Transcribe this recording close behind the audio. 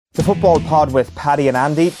The Football Pod with Paddy and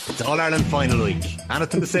Andy. It's All-Ireland final week.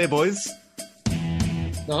 Anything to say, boys?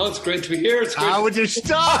 No, it's great to be here. It's great. How would you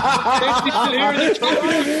stop?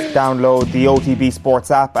 Download the OTB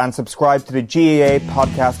Sports app and subscribe to the GAA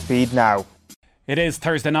podcast feed now. It is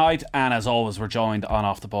Thursday night, and as always, we're joined on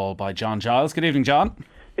Off the Ball by John Giles. Good evening, John.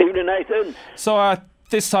 Evening, Nathan. So,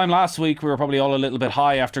 this time last week, we were probably all a little bit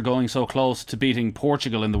high after going so close to beating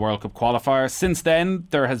Portugal in the World Cup qualifier. Since then,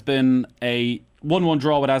 there has been a 1-1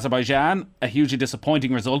 draw with Azerbaijan, a hugely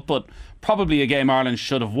disappointing result, but probably a game Ireland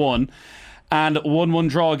should have won. And a 1-1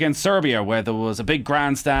 draw against Serbia, where there was a big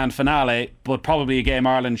grandstand finale, but probably a game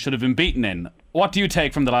Ireland should have been beaten in. What do you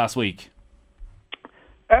take from the last week?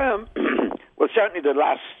 Well, certainly the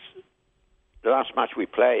last match we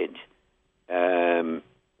played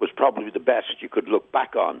was probably the best you could look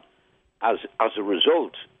back on as a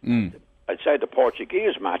result. I'd say the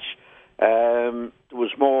Portuguese match, there was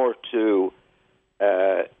more to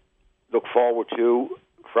look forward to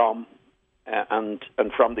from and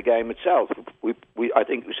from the game itself. I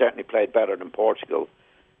think we certainly played better than Portugal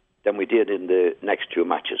than we did in the next two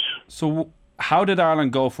matches. So how did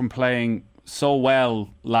Ireland go from playing so well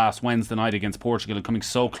last Wednesday night against Portugal and coming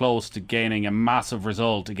so close to gaining a massive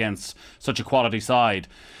result against such a quality side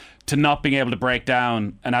to not being able to break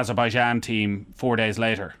down an Azerbaijan team 4 days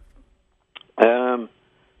later? Well,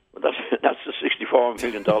 that's the $64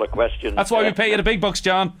 million question. That's why we pay you the big bucks,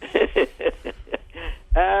 John.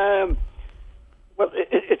 Well,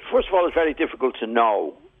 first of all, it's very difficult to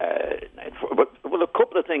know. But a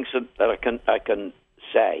couple of things that I can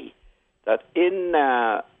say that in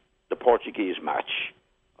the Portuguese match,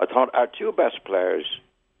 I thought our two best players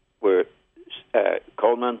were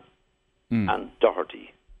Coleman and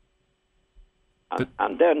Doherty.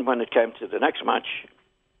 And then when it came to the next match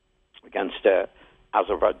against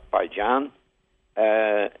Azerbaijan,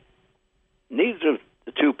 neither of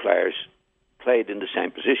the two players played in the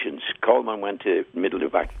same positions. Coleman went to middle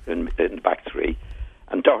of in the back three,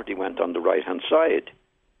 and Doherty went on the right hand side.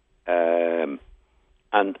 And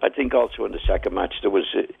I think also in the second match there was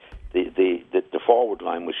the forward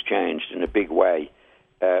line was changed in a big way,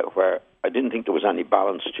 where I didn't think there was any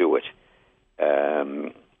balance to it.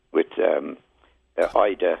 With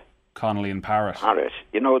Ida, Connolly and Parrott.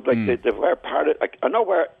 You know, like where Parrott, I know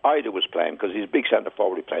where Ida was playing because he's a big centre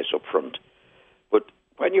forward. He plays up front, but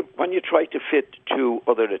when you try to fit two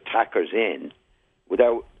other attackers in,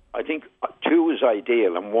 without, I think two is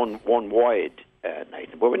ideal and one wide,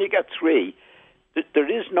 Nathan. But when you get three, there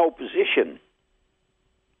is no position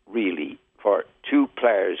really for two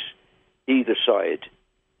players either side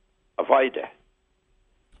of Ida.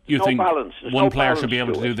 You no think balance. one player should be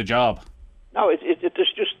able to do the job? No, it's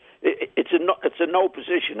a no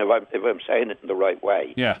position if I'm saying it in the right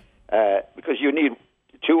way. Yeah. Because you need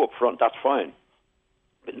two up front, that's fine.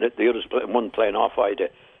 The others one playing off Ida.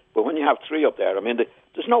 But when you have three up there, I mean,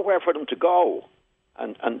 there's nowhere for them to go,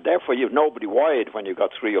 and therefore you've nobody wide when you've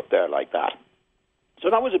got three up there like that. So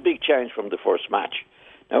that was a big change from the first match.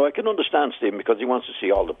 Now I can understand Stephen because he wants to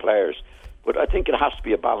see all the players, but I think it has to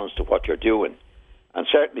be a balance to what you're doing. And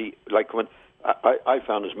certainly, like when I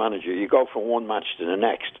found as manager, you go from one match to the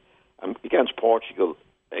next. And against Portugal,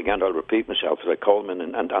 again, I'll repeat myself, like Coleman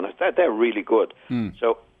and they're really good.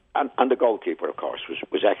 So, and the goalkeeper, of course,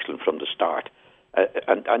 was excellent from the start.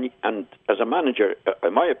 And as a manager,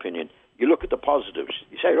 in my opinion, you look at the positives.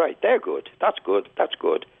 You say, right, they're good. That's good. That's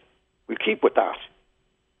good. We'll keep with that.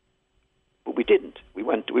 But we didn't.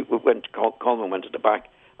 Coleman went to the back.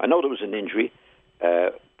 I know there was an injury,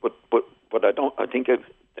 but I don't. I think if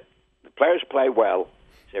the players play well,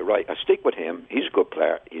 say right, I stick with him. He's a good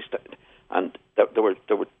player. And there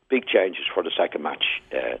were big changes for the second match,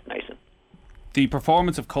 Nathan. The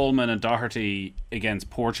performance of Coleman and Doherty against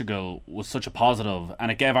Portugal was such a positive, and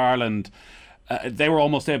it gave Ireland. They were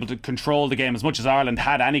almost able to control the game as much as Ireland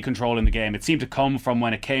had any control in the game. It seemed to come from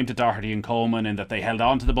when it came to Doherty and Coleman, in that they held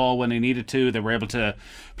on to the ball when they needed to. They were able to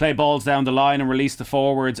play balls down the line and release the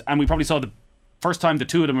forwards. And we probably saw the first time the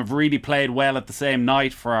two of them have really played well at the same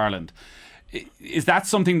night for Ireland. Is that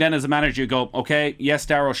something then as a manager you go, okay, yes,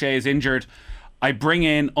 Darragh O'Shea is injured, I bring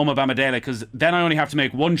in Bamidele, because then I only have to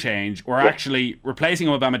make one change, or actually replacing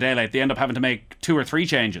Bamidele, they end up having to make two or three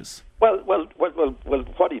changes? Well,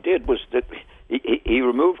 what he did was that he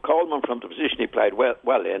removed Coleman from the position he played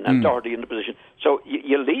well in, and Doherty in the position. So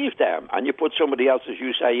you leave them and you put somebody else, as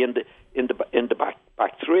you say, in the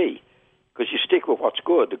back three, because you stick with what's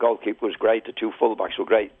good. The goalkeeper was great. The two fullbacks were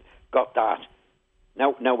great. Got that.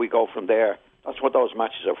 Now we go from there. That's what those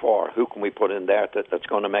matches are for. Who can we put in there that's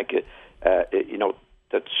going to make it,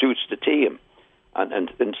 that suits the team? And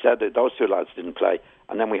instead, those two lads didn't play.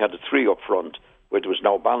 And then we had the three up front, where there was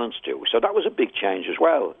no balance to. So that was a big change as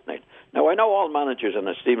well. Now, I know all managers, and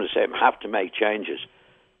as Stephen was saying, have to make changes,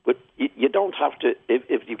 but you don't have to.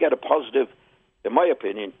 If you get a positive, in my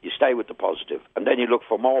opinion, you stay with the positive, and then you look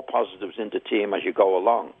for more positives in the team as you go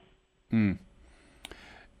along.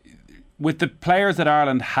 With the players that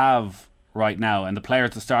Ireland have right now, and the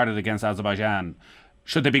players that started against Azerbaijan,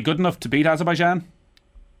 should they be good enough to beat Azerbaijan?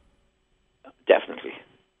 Definitely,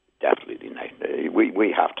 Nate.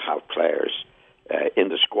 We have to have players in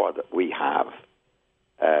the squad that we have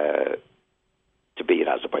to beat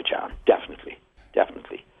Azerbaijan. Definitely.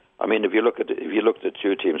 I mean, if you look at the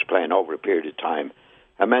two teams playing over a period of time,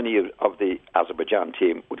 how many of the Azerbaijan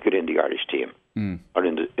team would get in the Irish team or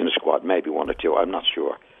in the squad? Maybe one or two. I'm not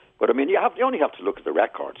sure. But I mean, you only have to look at the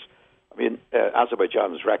records. I mean,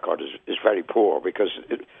 Azerbaijan's record is very poor because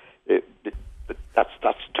that's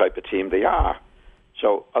the type of team they are.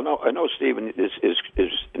 So I know Stephen is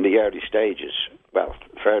in the early stages, well,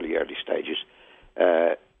 fairly early stages,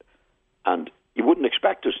 and you wouldn't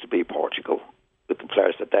expect us to beat Portugal with the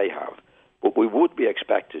players that they have, but we would be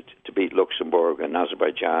expected to beat Luxembourg and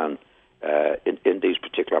Azerbaijan in these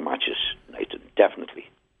particular matches, Nathan, definitely.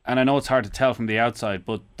 And I know it's hard to tell from the outside,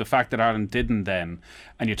 but the fact that Ireland didn't then,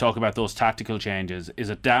 and you talk about those tactical changes, is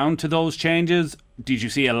it down to those changes? Did you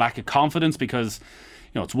see a lack of confidence? Because,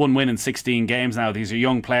 you know, it's one win in 16 games now. These are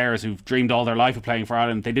young players who've dreamed all their life of playing for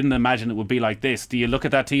Ireland. They didn't imagine it would be like this. Do you look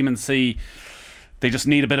at that team and see they just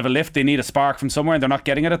need a bit of a lift? They need a spark from somewhere, and they're not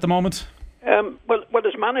getting it at the moment? Well,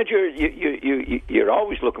 as manager, you're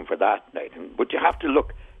always looking for that, Nathan. But you have to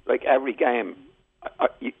look, like every game,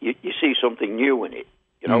 you see something new in it.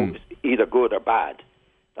 You know, either good or bad.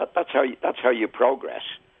 That's how you progress.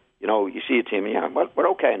 You know, you see a team, well, we're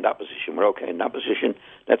okay in that position,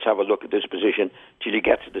 let's have a look at this position till you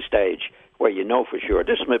get to the stage where you know for sure,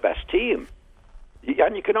 this is my best team.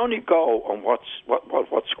 And you can only go on what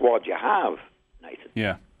squad you have, Nathan.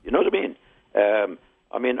 Yeah. You know what I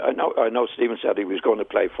mean? I know Stephen said he was going to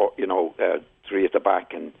play for, three at the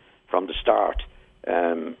back and from the start.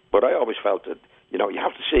 But I always felt that, you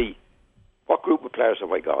have to see what group of players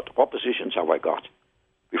have I got, what positions have I got,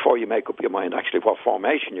 before you make up your mind actually what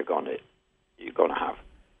formation you're going to have.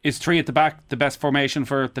 Is three at the back the best formation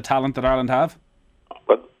for the talent that Ireland have?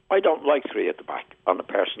 Well, I don't like three at the back on a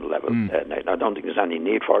personal level. I don't think there's any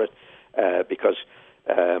need for it because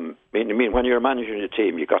when you're managing a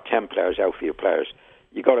team, you've got 10 players, outfield players.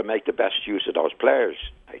 You've got to make the best use of those players,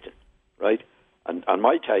 Nathan, right? And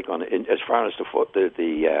my take on it, as far as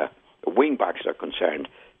the wing backs are concerned,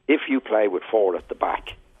 if you play with four at the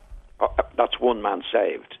back, that's one man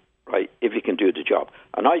saved, right, if you can do the job.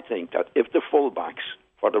 And I think that if the full-backs,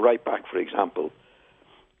 for the right back, for example,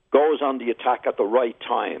 goes on the attack at the right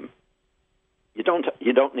time, you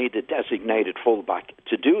don't need a designated full-back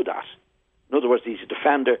to do that. In other words, he's a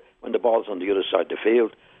defender when the ball's on the other side of the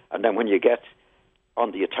field, and then when you get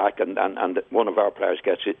on the attack and one of our players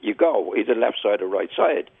gets it, you go, either left side or right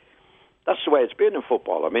side. That's the way it's been in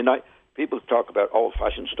football. I mean, people talk about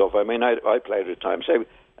old-fashioned stuff. I mean, I played at a time, say,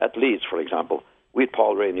 at Leeds, for example, we had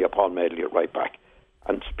Paul Rainey or Paul Madeley at right back,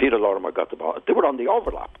 and Peter Lorimer got the ball. They were on the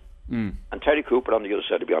overlap, and Terry Cooper on the other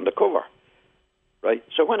side would be on the cover, right?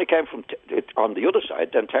 So when it came from on the other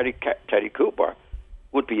side, then Terry Cooper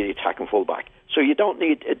would be the attacking fullback. So you don't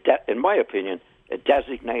need, in my opinion, a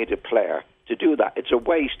designated player to do that. It's a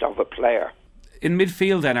waste of a player. In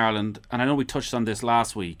midfield then, Ireland, and I know we touched on this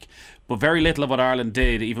last week, but very little of what Ireland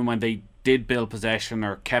did, even when they did build possession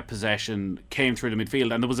or kept possession, came through the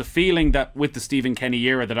midfield. And there was a feeling that with the Stephen Kenny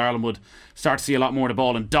era that Ireland would start to see a lot more of the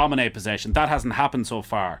ball and dominate possession. That hasn't happened so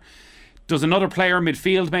far. Does another player in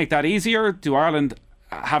midfield make that easier? Do Ireland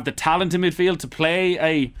have the talent in midfield to play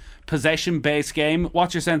a possession-based game?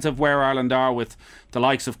 What's your sense of where Ireland are with the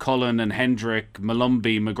likes of Cullen and Hendrick,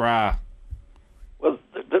 Malumbi, McGrath? Well,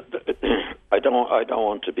 I don't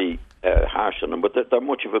want to be harsh on them, but they're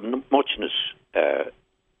much of a muchness,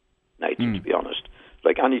 Nathan, to be honest.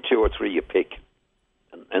 Like any two or three you pick.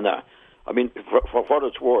 And I mean, for what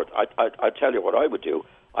it's worth, I tell you what I would do.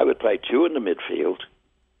 I would play two in the midfield,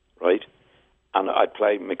 right? And I'd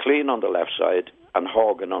play McLean on the left side and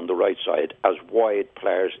Horgan on the right side as wide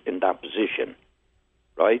players in that position,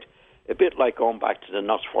 right? A bit like going back to the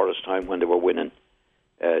Notts Forest time when they were winning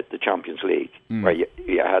the Champions League, where you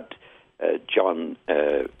had John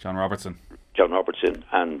Robertson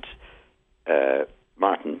and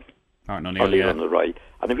Martin O'Neill on the right.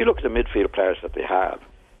 And if you look at the midfield players that they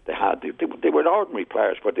were ordinary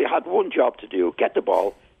players, but they had one job to do: get the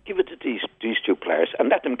ball, give it to these two players, and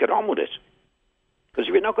let them get on with it. Because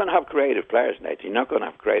if you're not going to have creative players, Nathan, you're not going to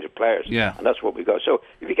have creative players. Yeah. And that's what we got. So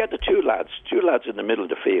if you get the two lads in the middle of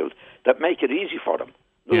the field that make it easy for them.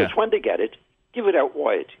 In other words, when they get it, give it out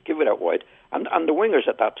wide. And the wingers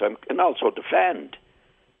at that time can also defend.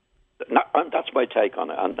 And that's my take on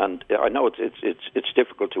it. And I know it's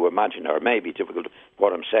difficult to imagine, or maybe difficult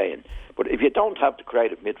what I'm saying. But if you don't have the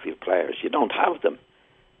creative midfield players, you don't have them.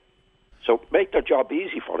 So make their job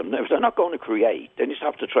easy for them. If they're not going to create, then you just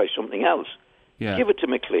have to try something else. Yeah. Give it to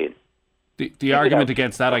McLean. The argument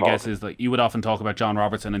against that, I guess, is that you would often talk about John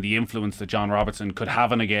Robertson and the influence that John Robertson could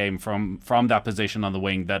have in a game from that position on the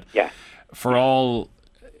wing. That for all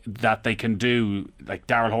that they can do, like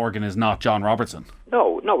Daryl Horgan is not John Robertson. No.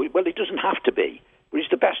 Well, he doesn't have to be. But he's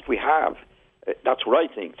the best we have. That's what I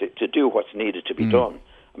think, to do what's needed to be done.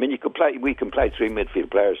 I mean, we can play three midfield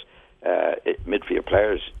players, and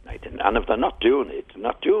if they're not doing it.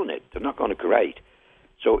 They're not going to create.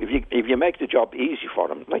 So if you make the job easy for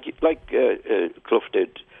them, like Clough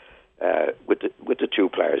did with the two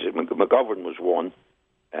players, McGovern was one.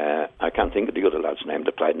 I can't think of the other lad's name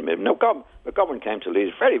that played in the middle. Now, McGovern came to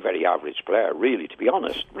Leeds, very, very average player, really, to be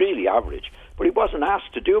honest, really average. But he wasn't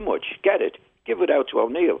asked to do much. Get it, give it out to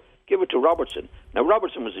O'Neill, give it to Robertson. Now,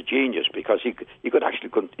 Robertson was a genius because he could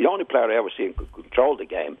actually, the only player I ever seen could control the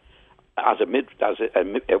game as a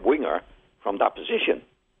winger from that position.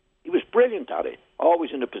 He was brilliant at it,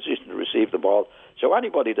 always in a position to receive the ball. So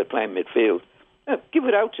anybody that played midfield, give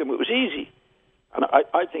it out to him. It was easy, and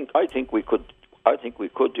I think we could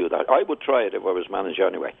do that. I would try it if I was manager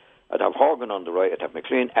anyway. I'd have Horgan on the right, I'd have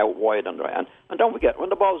McLean out wide on the right, and don't forget, when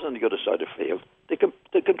the ball's on the other side of the field, they can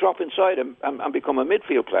drop inside and become a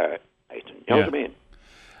midfield player. Nathan, you know what I mean?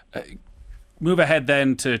 Move ahead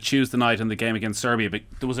then to Tuesday night in the game against Serbia. But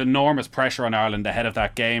there was enormous pressure on Ireland ahead of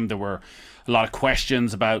that game. There were a lot of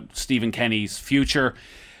questions about Stephen Kenny's future.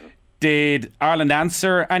 Did Ireland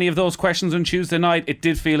answer any of those questions on Tuesday night? It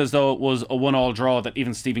did feel as though it was a 1-1 draw, that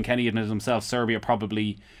even Stephen Kenny admitted himself Serbia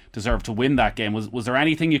probably deserved to win that game. Was there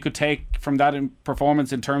anything you could take from that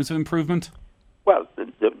performance in terms of improvement? Well,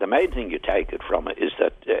 the main thing you take it from it is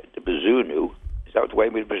that the Bazunu, is that the way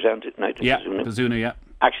we present it? Bazunu,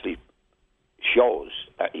 actually shows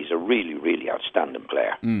that he's a really, really outstanding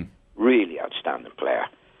player. Really outstanding player.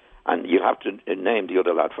 And you'll have to name the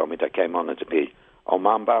other lad for me that came on at the pitch.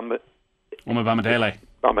 Omabamidele.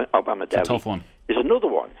 It's a tough one. Is another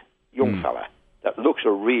one, young fella, that looks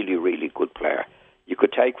a really, really good player. You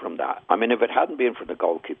could take from that. I mean, if it hadn't been for the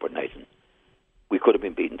goalkeeper, Nathan, we could have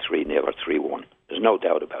been beaten 3-0 or 3-1. There's no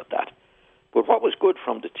doubt about that. But what was good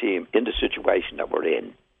from the team in the situation that we're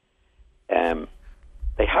in,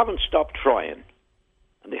 they haven't stopped trying.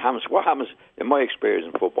 And what happens, in my experience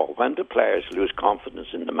in football, when the players lose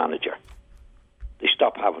confidence in the manager, they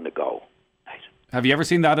stop having a go. Have you ever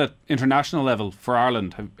seen that at international level for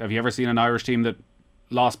Ireland? Have you ever seen an Irish team that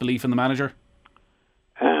lost belief in the manager?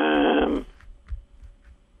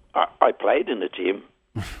 I played in the team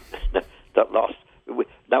that lost.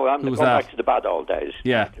 Now I'm going back to the bad old days,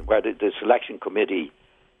 where the selection committee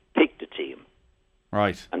picked the team.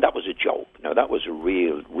 Right. And that was a joke. Now, that was a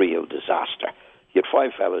real, real disaster. You had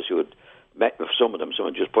 5 fellas who had met with someone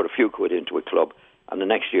just put a few quid into a club, and the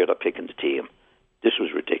next year they're picking the team. This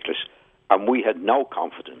was ridiculous. And we had no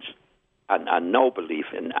confidence and no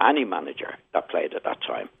belief in any manager that played at that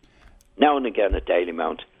time. Now and again at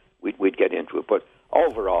Dalymount, we'd get into it. But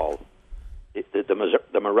overall,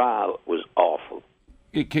 the morale was awful.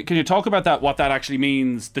 Can you talk about that? What that actually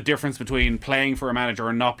means? The difference between playing for a manager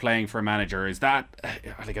and not playing for a manager? Is that,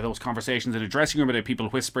 I think, those conversations in a dressing room, are people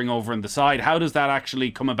whispering over on the side? How does that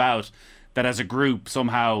actually come about? That as a group,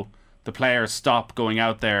 somehow the players stop going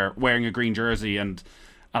out there wearing a green jersey and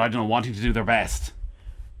I don't know, wanting to do their best.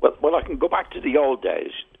 Well, I can go back to the old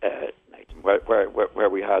days, Nathan, where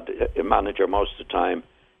we had a manager most of the time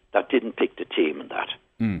that didn't pick the team and that,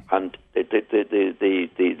 and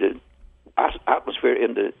the atmosphere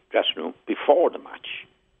in the dressing room before the match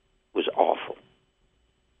was awful.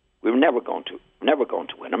 We were never going to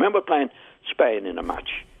win. I remember playing Spain in a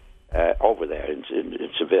match over there in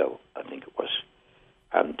Seville, I think it was,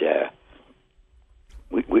 and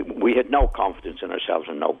we had no confidence in ourselves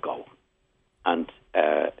and no goal, and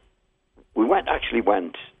we went 1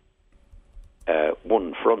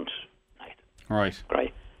 front. Right.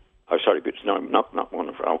 Oh, sorry, but no, not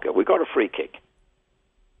 1 front. Okay, we got a free kick,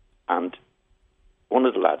 and one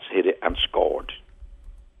of the lads hit it and scored.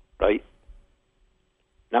 Right.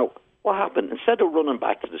 Now, what happened? Instead of running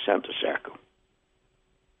back to the centre circle,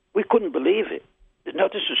 we couldn't believe it. No,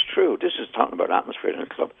 this is true. This is talking about atmosphere in a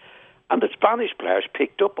club. And the Spanish players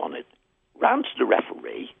picked up on it, ran to the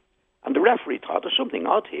referee, and the referee thought there's something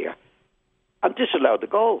odd here. and disallowed the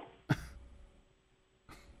goal.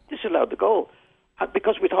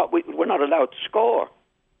 Because we thought we were not allowed to score.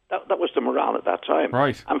 That was the morale at that time.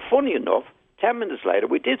 Right. And funny enough, 10 minutes later,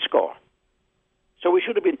 we did score. So we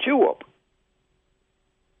should have been 2 up.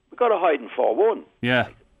 We got a hiding 4-1. Yeah.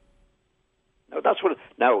 Now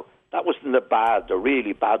that was in the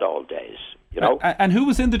really bad old days, you know. And who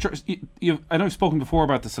was in the? I know you've spoken before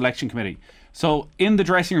about the selection committee. So in the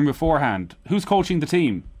dressing room beforehand, who's coaching the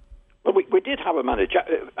team? Well, we did have a manager.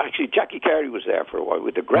 Actually, Jackie Carey was there for a while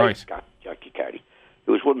with the great Jackie Carey,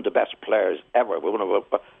 who was one of the best players ever. One of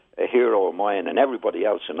a hero of mine, and everybody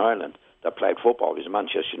else in Ireland that played football. He was a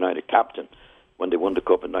Manchester United captain when they won the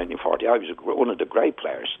cup in 1940. He was one of the great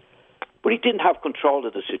players. But he didn't have control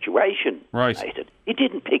of the situation. Right. He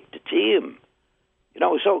didn't pick the team. You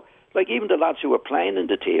know, so like even the lads who were playing in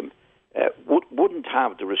the team wouldn't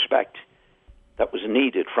have the respect that was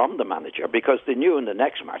needed from the manager, because they knew in the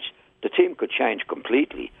next match the team could change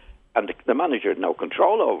completely and the manager had no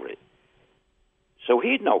control over it. So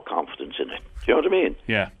he had no confidence in it. Do you know what I mean?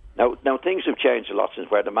 Yeah. Now things have changed a lot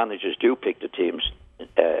since, where the managers do pick the teams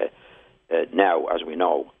now, as we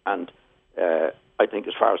know, and I think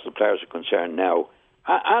as far as the players are concerned now,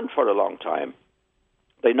 and for a long time,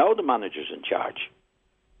 they know the manager's in charge.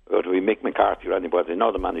 Whether it be Mick McCarthy or anybody, they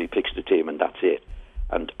know the manager picks the team and that's it.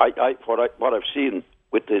 And what I've seen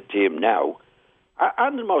with the team now,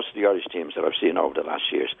 and in most of the Irish teams that I've seen over the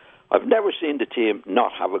last years, I've never seen the team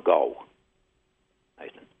not have a go.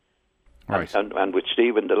 Right. And with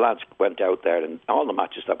Stephen, the lads went out there, and all the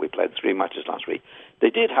matches that we played, 3 matches last week, they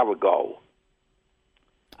did have a go.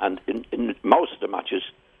 And in most of the matches,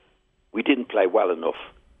 we didn't play well enough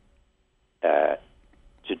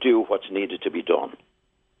to do what's needed to be done.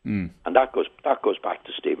 And that goes back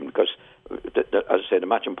to Stephen, because, as I say, the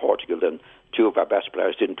match in Portugal, then 2 of our best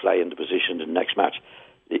players didn't play in the position in the next match.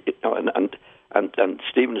 And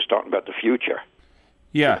Stephen is talking about the future.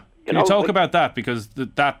 Yeah. Can you talk about that? Because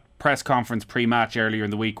that press conference pre-match earlier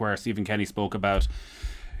in the week, where Stephen Kenny spoke about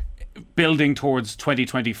building towards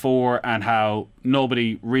 2024 and how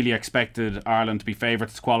nobody really expected Ireland to be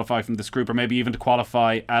favourites to qualify from this group, or maybe even to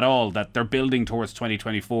qualify at all, that they're building towards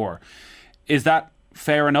 2024. Is that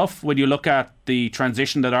fair enough when you look at the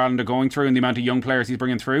transition that Ireland are going through and the amount of young players he's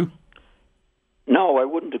bringing through? No, I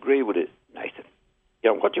wouldn't agree with it, Nathan.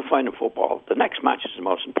 You know, what you find in football, the next match is the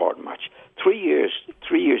most important match. 3 years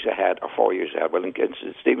ahead, or 4 years ahead, well, in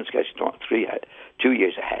Stephen's case, 2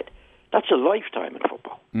 years ahead. That's a lifetime in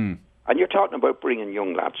football. And you're talking about bringing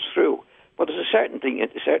young lads through. But there's a certain thing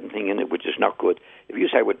in it which is not good. If you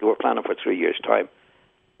say we're planning for 3 years' time,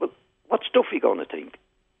 well, what's Duffy going to think?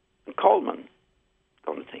 And Coleman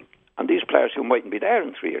going to think? And these players who mightn't be there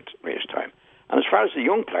in 3 years' time. And as far as the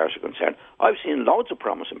young players are concerned, I've seen loads of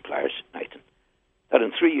promising players, Nathan, that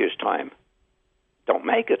in 3 years' time don't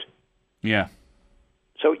make it. Yeah.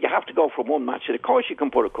 So you have to go from one match. And of course, you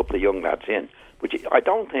can put a couple of young lads in, but I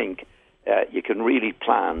don't think you can really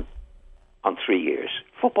plan on 3 years.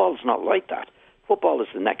 Football is not like that. Football is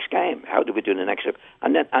the next game. How do we do the next game?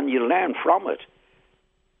 And you learn from it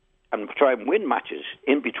and try and win matches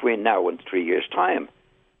in between now and 3 years' time.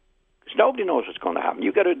 Because nobody knows what's going to happen.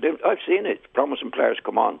 I've seen it. Promising players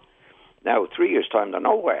come on. Now, 3 years' time, they're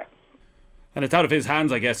nowhere. And it's out of his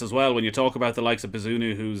hands, I guess, as well, when you talk about the likes of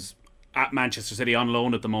Bazunu, who's at Manchester City on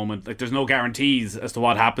loan at the moment. Like, there's no guarantees as to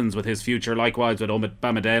what happens with his future. Likewise with Omid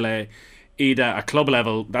Bamidele, Ida, at club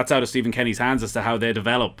level, that's out of Stephen Kenny's hands as to how they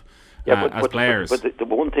develop as players. But the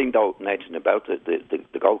one thing, though, Nathan, about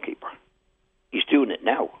the goalkeeper, he's doing it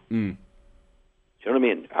now. Do you know what I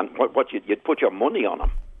mean? And what you'd put your money on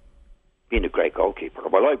him being a great goalkeeper.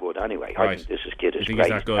 Well, I would anyway. Right. I think this kid is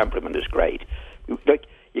great. His temperament is great. Like,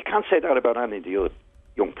 you can't say that about any of the other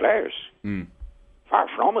young players. Far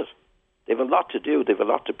from it. They have a lot to do. They have a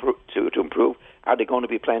lot to improve. Are they going to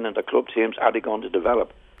be playing in the club teams? Are they going to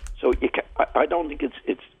develop? So I don't think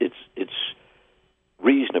it's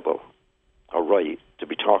reasonable or right to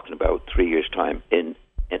be talking about 3 years' time in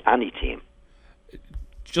any team.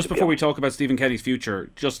 Just before we talk about Stephen Kenny's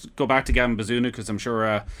future, just go back to Gavin Bazunu, because I'm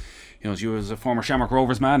sure you as a former Shamrock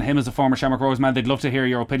Rovers man, him as a former Shamrock Rovers man, they'd love to hear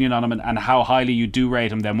your opinion on him and how highly you do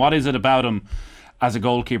rate him then. What is it about him as a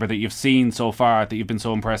goalkeeper that you've seen so far that you've been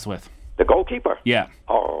so impressed with? The goalkeeper? Yeah.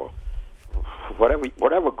 Oh,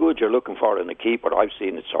 whatever good you're looking for in a keeper, I've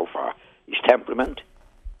seen it so far. His temperament,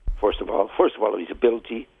 first of all, his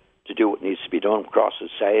ability to do what needs to be done,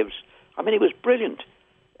 crosses, saves. I mean, he was brilliant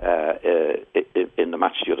in the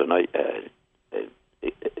match the other night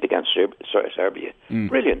against Serbia.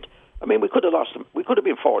 Brilliant. I mean, we could have lost him. We could have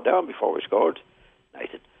been 4 down before we scored,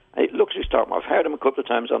 Nathan. And it looks like I've heard him a couple of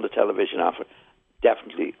times on the television after.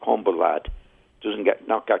 Definitely humble lad.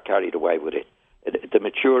 not get carried away with it. The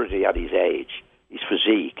maturity at his age, his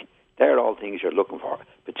physique, they're all things you're looking for,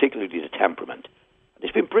 particularly the temperament. And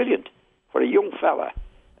it's been brilliant for a young fella.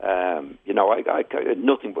 I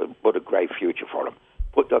nothing but a great future for him.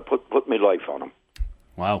 Put my life on him.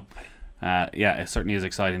 Wow. It certainly is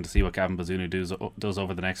exciting to see what Gavin Bazunu does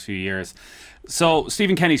over the next few years. So,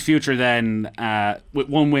 Stephen Kenny's future then, with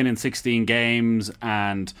one win in 16 games,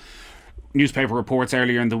 and newspaper reports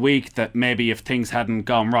earlier in the week that maybe if things hadn't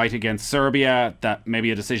gone right against Serbia, that maybe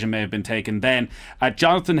a decision may have been taken then.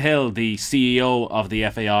 Jonathan Hill, the CEO of the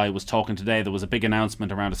FAI, was talking today. There was a big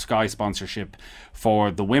announcement around a Sky sponsorship for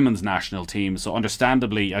the women's national team. So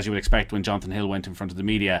understandably, as you would expect, when Jonathan Hill went in front of the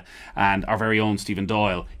media and our very own Stephen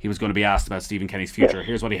Doyle, he was going to be asked about Stephen Kenny's future.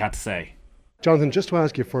 Here's what he had to say. Jonathan, just to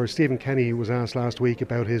ask you, for Stephen Kenny was asked last week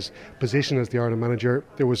about his position as the Ireland manager.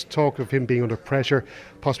 There was talk of him being under pressure,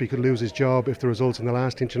 possibly could lose his job if the results in the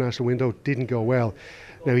last international window didn't go well.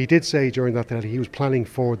 Now, he did say during that he was planning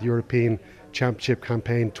for the European Championship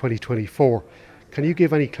campaign 2024. Can you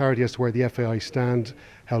give any clarity as to where the FAI stand,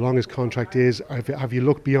 how long his contract is? Have you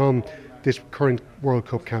looked beyond this current World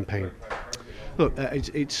Cup campaign? Look,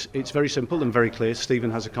 it's very simple and very clear. Stephen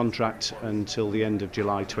has a contract until the end of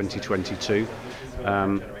July 2022.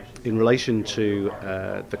 In relation to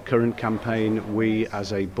the current campaign, we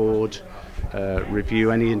as a board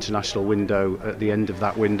review any international window at the end of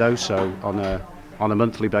that window. So on a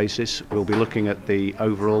monthly basis, we'll be looking at the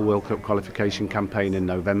overall World Cup qualification campaign in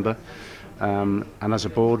November. And as a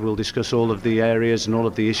board, we'll discuss all of the areas and all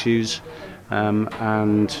of the issues.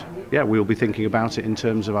 We'll be thinking about it in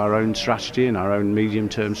terms of our own strategy and our own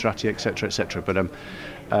medium-term strategy, etc., etc.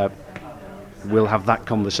 But we'll have that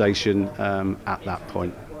conversation at that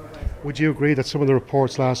point. Would you agree that some of the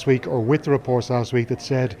reports last week, or with the reports last week, that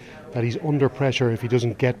said that he's under pressure if he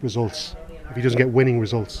doesn't get results, if he doesn't get winning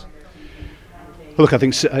results? Look, I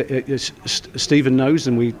think Stephen knows,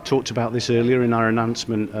 and we talked about this earlier in our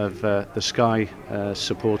announcement of the Sky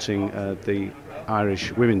supporting the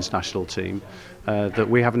Irish women's national team, that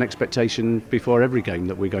we have an expectation before every game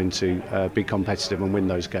that we're going to be competitive and win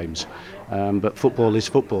those games. But football is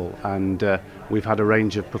football, and we've had a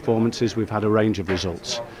range of performances, we've had a range of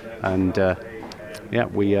results, and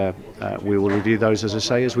we will review those, as I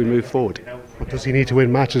say, as we move forward. But does he need to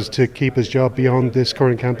win matches to keep his job beyond this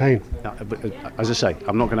current campaign? But as I say,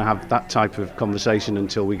 I'm not going to have that type of conversation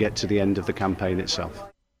until we get to the end of the campaign itself.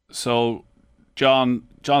 So,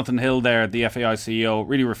 Jonathan Hill there, the FAI CEO,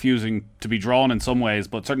 really refusing to be drawn in some ways,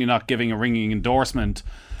 but certainly not giving a ringing endorsement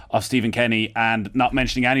of Stephen Kenny, and not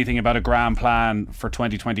mentioning anything about a grand plan for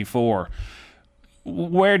 2024.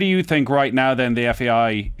 Where do you think right now then the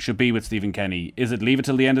FAI should be with Stephen Kenny? Is it leave it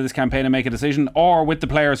till the end of this campaign and make a decision, or with the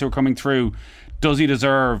players who are coming through, does he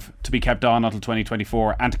deserve to be kept on until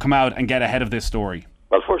 2024 and to come out and get ahead of this story?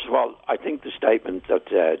 Well, first of all, I think the statement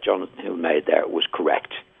that Jonathan Hill made there was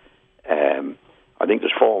correct. I think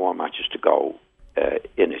there's 4 more matches to go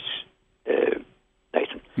in it,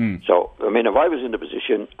 Nathan. So, I mean, if I was in the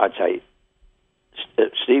position, I'd say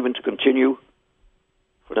Stephen to continue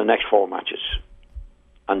for the next 4 matches,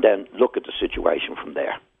 and then look at the situation from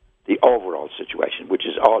there, the overall situation, which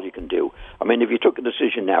is all you can do. I mean, if you took a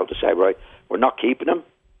decision now to say, right, we're not keeping him,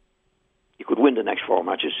 you could win the next 4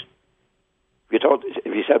 matches. If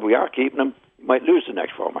you said we are keeping him, you might lose the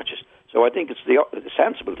next 4 matches. So I think it's the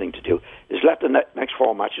sensible thing to do is let the next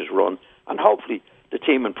 4 matches run, and hopefully the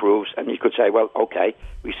team improves, and you could say, well, okay,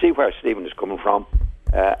 we see where Stephen is coming from,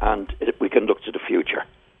 and we can look to the future.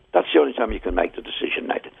 That's the only time you can make the decision,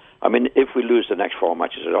 Nathan. I mean, if we lose the next 4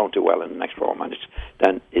 matches or don't do well in the next 4 matches,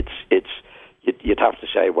 then you'd have to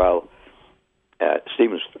say, well,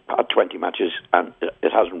 Stephen's had 20 matches and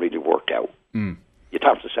it hasn't really worked out. You'd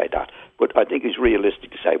have to say that. But I think it's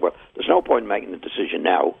realistic to say, well, there's no point in making the decision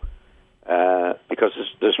now because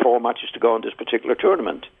there's 4 matches to go in this particular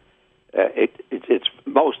tournament. It's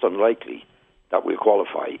most unlikely that we'll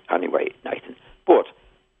qualify anyway, Nathan. But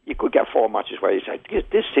you could get 4 matches where you say,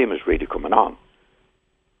 this team is really coming on.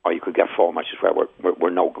 Or you could get 4 matches where we're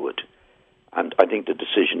no good. And I think the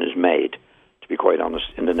decision is made, to be quite honest,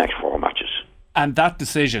 in the next 4 matches. And that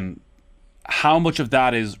decision, how much of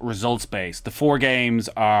that is results-based? The 4 games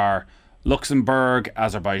are Luxembourg,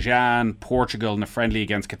 Azerbaijan, Portugal, and a friendly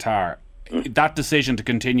against Qatar. That decision to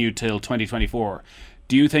continue till 2024,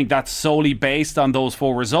 do you think that's solely based on those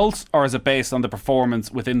 4 results, or is it based on the performance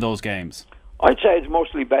within those games? I'd say it's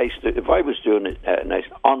mostly based, if I was doing it,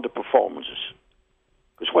 on the performances.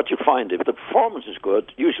 Because what you find, if the performance is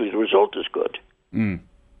good, usually the result is good.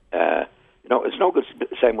 It's no good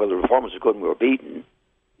saying, well, the performance is good and we were beaten.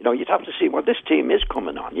 You'd have to see, well, this team is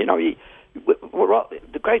coming on.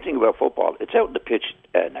 the great thing about football, it's out on the pitch,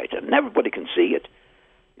 Nathan, and everybody can see it.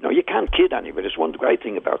 You know, you can't kid anybody. It's one great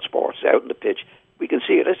thing about sports. Out on the pitch, we can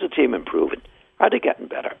see it. Is the team improving? Are they getting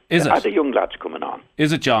better? Are the young lads coming on?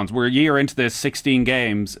 Is it, Johns? We're a year into this, 16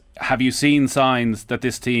 games. Have you seen signs that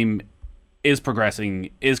this team is progressing,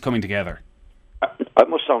 is coming together? I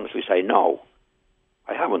must honestly say no.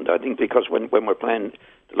 I haven't. I think because when we're playing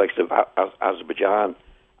the likes of Azerbaijan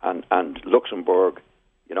and Luxembourg,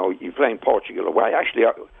 you know, you're playing Portugal away. Actually,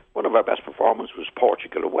 one of our best performances was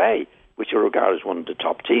Portugal away, which are regarded as one of the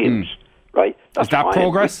top teams. Right? That's Is that fine.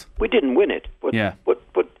 progress? We didn't win it, but yeah. But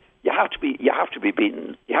you have to be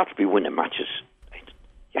beaten. You have to be winning matches. Right?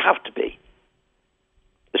 You have to be,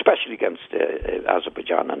 especially against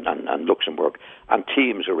Azerbaijan and Luxembourg and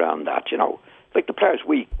teams around that. You know, like the players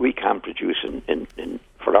we can produce in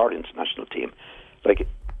for our international team. Like,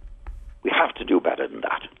 we have to do better than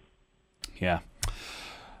that. Yeah.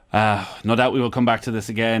 No doubt we will come back to this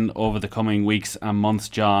again over the coming weeks and months,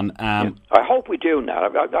 John. I hope we do now.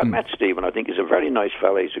 I met Stephen. I think he's a very nice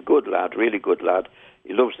fella. He's a good lad, really good lad.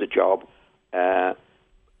 He loves the job, and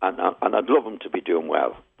I'd love him to be doing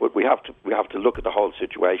well. But we have to look at the whole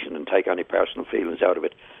situation and take any personal feelings out of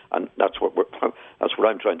it. And that's what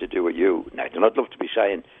I'm trying to do with you, Nathan. I'd love to be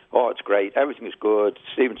saying, "Oh, it's great, everything is good,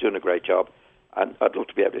 Stephen's doing a great job," and I'd love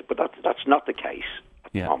to be able to. But that's not the case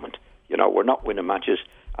at the moment. You know, we're not winning matches.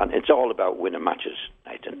 And it's all about winning matches,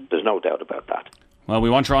 Nathan. There's no doubt about that. Well, we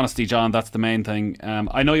want your honesty, John. That's the main thing.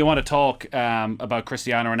 I know you want to talk about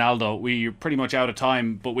Cristiano Ronaldo. We're pretty much out of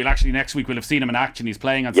time, but next week we'll have seen him in action. He's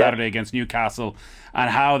playing on Saturday against Newcastle, and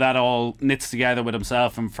how that all knits together with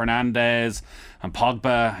himself and Fernandes and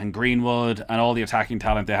Pogba and Greenwood and all the attacking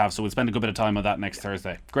talent they have. So we'll spend a good bit of time on that next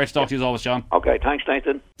Thursday. Great to talk to you as always, John. Okay, thanks,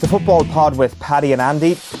 Nathan. The Football Pod with Paddy and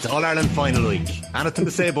Andy. It's All-Ireland final week. Anything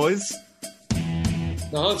to say, boys?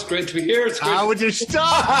 No, it's great to be here. It's great. How would you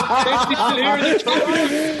stop?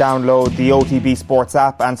 Download the OTB Sports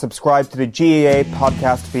app and subscribe to the GAA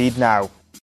podcast feed now.